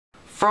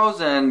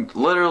Frozen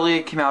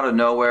literally came out of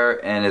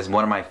nowhere and is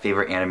one of my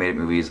favorite animated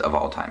movies of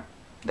all time.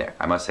 There,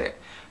 I must say it.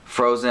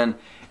 Frozen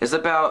is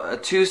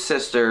about two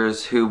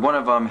sisters who one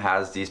of them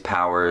has these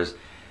powers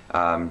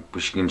where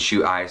she can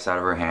shoot ice out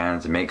of her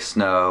hands and make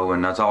snow,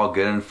 and that's all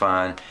good and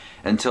fun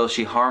until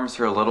she harms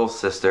her little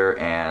sister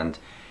and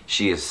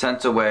she is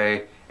sent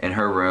away in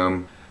her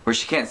room where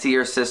she can't see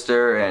her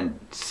sister and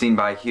seen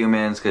by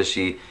humans because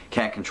she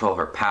can't control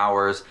her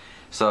powers.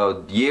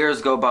 So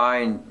years go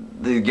by and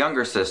the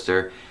younger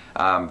sister,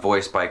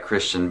 voiced by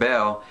Christian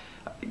Bale,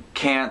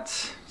 can't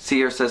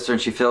see her sister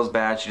and she feels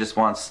bad. She just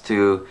wants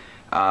to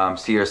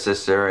see her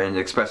sister and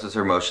expresses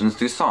her emotions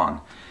through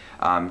song,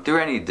 through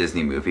any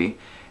Disney movie.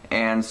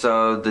 And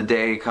so the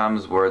day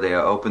comes where they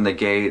open the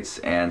gates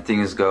and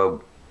things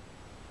go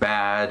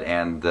bad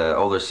and the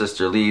older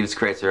sister leaves,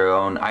 creates her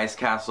own ice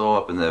castle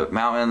up in the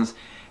mountains,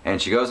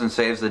 and she goes and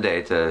saves the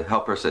day to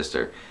help her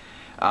sister.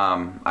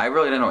 I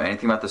really didn't know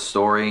anything about the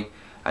story.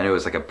 I knew it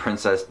was like a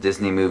princess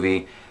Disney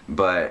movie,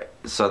 but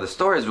so the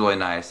story is really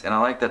nice, and I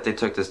like that they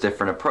took this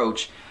different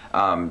approach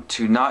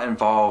to not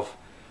involve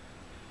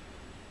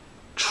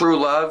true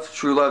love,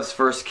 true love's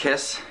first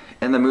kiss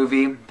in the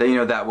movie.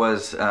 That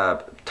was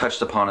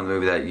touched upon in the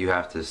movie, that you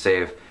have to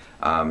save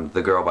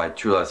the girl by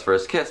true love's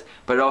first kiss,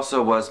 but it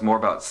also was more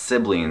about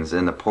siblings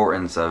and the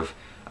importance of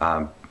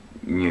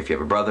if you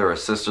have a brother or a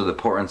sister, the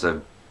importance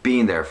of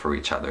being there for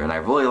each other. And I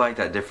really like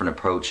that different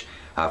approach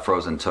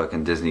Frozen took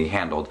and Disney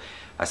handled.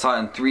 I saw it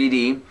in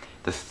 3D.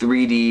 The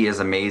 3D is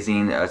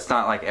amazing. It's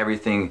not like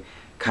everything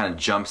kind of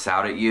jumps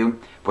out at you.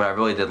 What I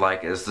really did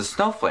like is the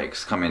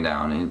snowflakes coming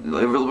down.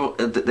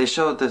 And they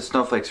showed the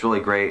snowflakes really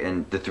great,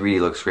 and the 3D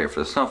looks great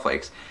for the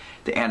snowflakes.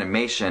 The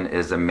animation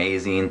is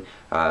amazing.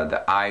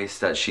 The ice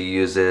that she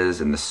uses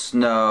and the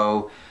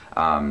snow,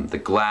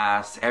 the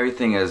glass,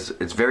 everything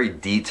it's very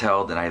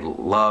detailed, and I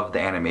love the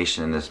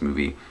animation in this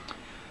movie.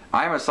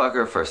 I'm a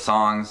sucker for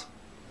songs,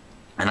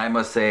 and I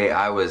must say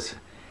I was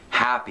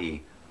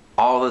happy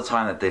all the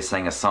time that they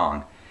sang a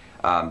song.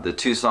 The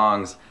two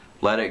songs,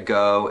 Let It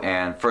Go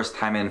and First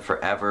Time in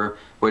Forever,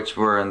 which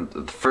were in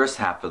the first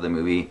half of the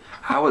movie,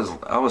 I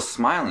was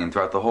smiling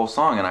throughout the whole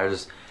song, and I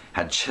just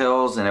had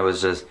chills, and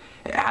it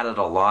added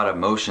a lot of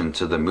emotion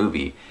to the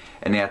movie.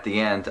 And at the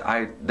end,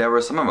 there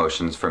were some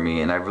emotions for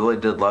me, and I really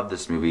did love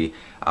this movie.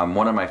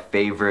 One of my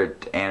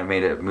favorite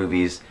animated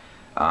movies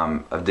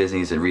of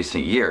Disney's in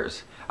recent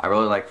years. I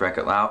really liked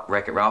Wreck-It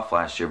Ralph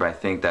last year, but I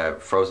think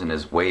that Frozen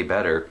is way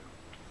better.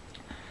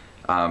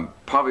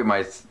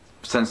 Probably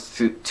since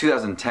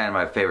 2010,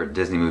 my favorite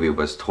Disney movie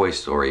was Toy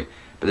Story,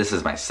 but this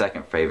is my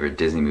second favorite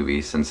Disney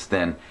movie since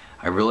then.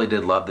 I really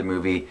did love the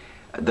movie.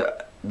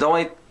 I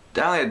only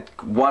had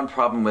one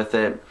problem with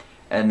it,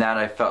 and that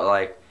I felt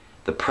like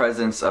the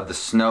presence of the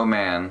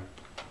snowman,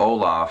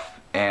 Olaf,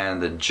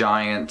 and the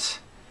giant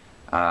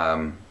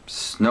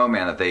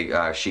snowman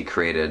that she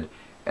created,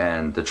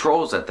 and the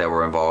trolls that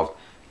were involved,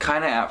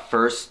 kind of at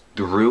first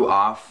threw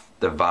off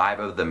the vibe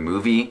of the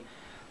movie,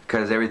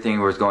 because everything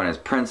was going as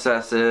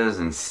princesses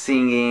and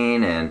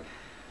singing and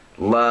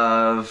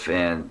love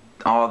and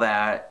all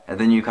that, and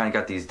then you kind of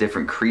got these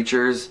different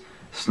creatures,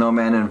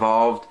 snowmen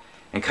involved,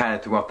 and kind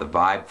of threw off the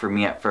vibe for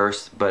me at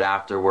first. But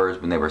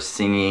afterwards, when they were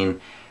singing,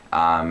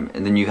 and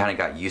then you kind of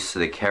got used to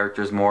the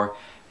characters more,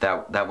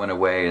 that went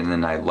away. And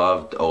then I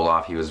loved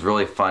Olaf. He was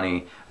really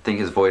funny. I think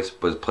his voice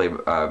was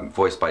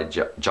voiced by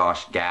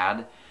Josh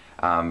Gad.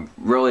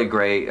 Really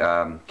great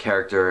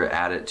character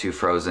added to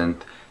Frozen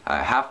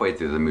halfway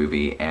through the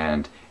movie,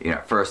 and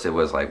at first it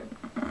was like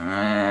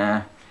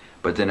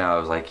but then I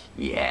was like,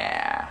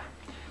 yeah.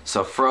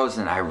 So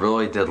Frozen, I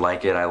really did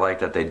like it. I like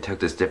that they took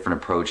this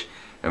different approach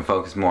and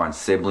focused more on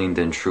sibling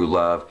than true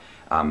love.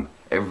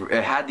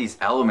 It had these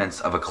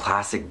elements of a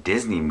classic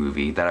Disney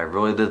movie that I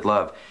really did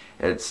love.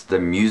 It's the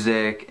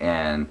music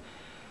and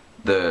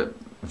the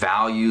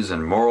values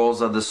and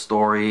morals of the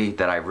story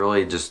that I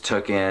really just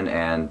took in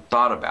and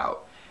thought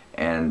about.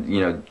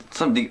 And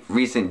some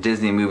recent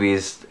Disney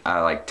movies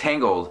like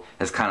Tangled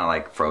is kind of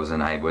like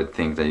Frozen. I would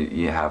think that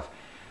you have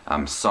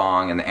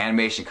song, and the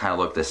animation kind of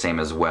looked the same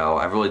as well.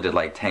 I really did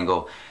like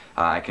Tangled.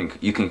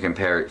 You can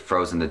compare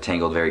Frozen to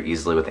Tangled very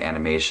easily with the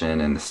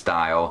animation and the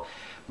style,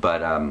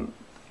 but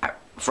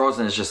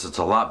Frozen is it's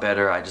a lot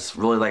better. I just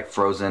really like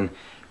Frozen.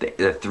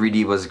 The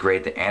 3D was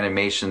great. The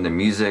animation, the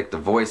music, the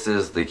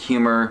voices, the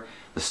humor,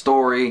 the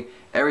story,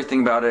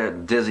 everything about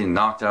it, Disney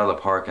knocked it out of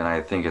the park, and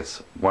I think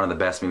it's one of the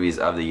best movies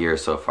of the year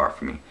so far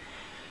for me.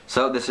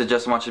 So this is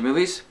Justin Watching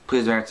Movies.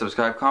 Please rate,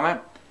 subscribe,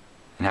 comment,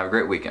 and have a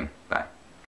great weekend. Bye.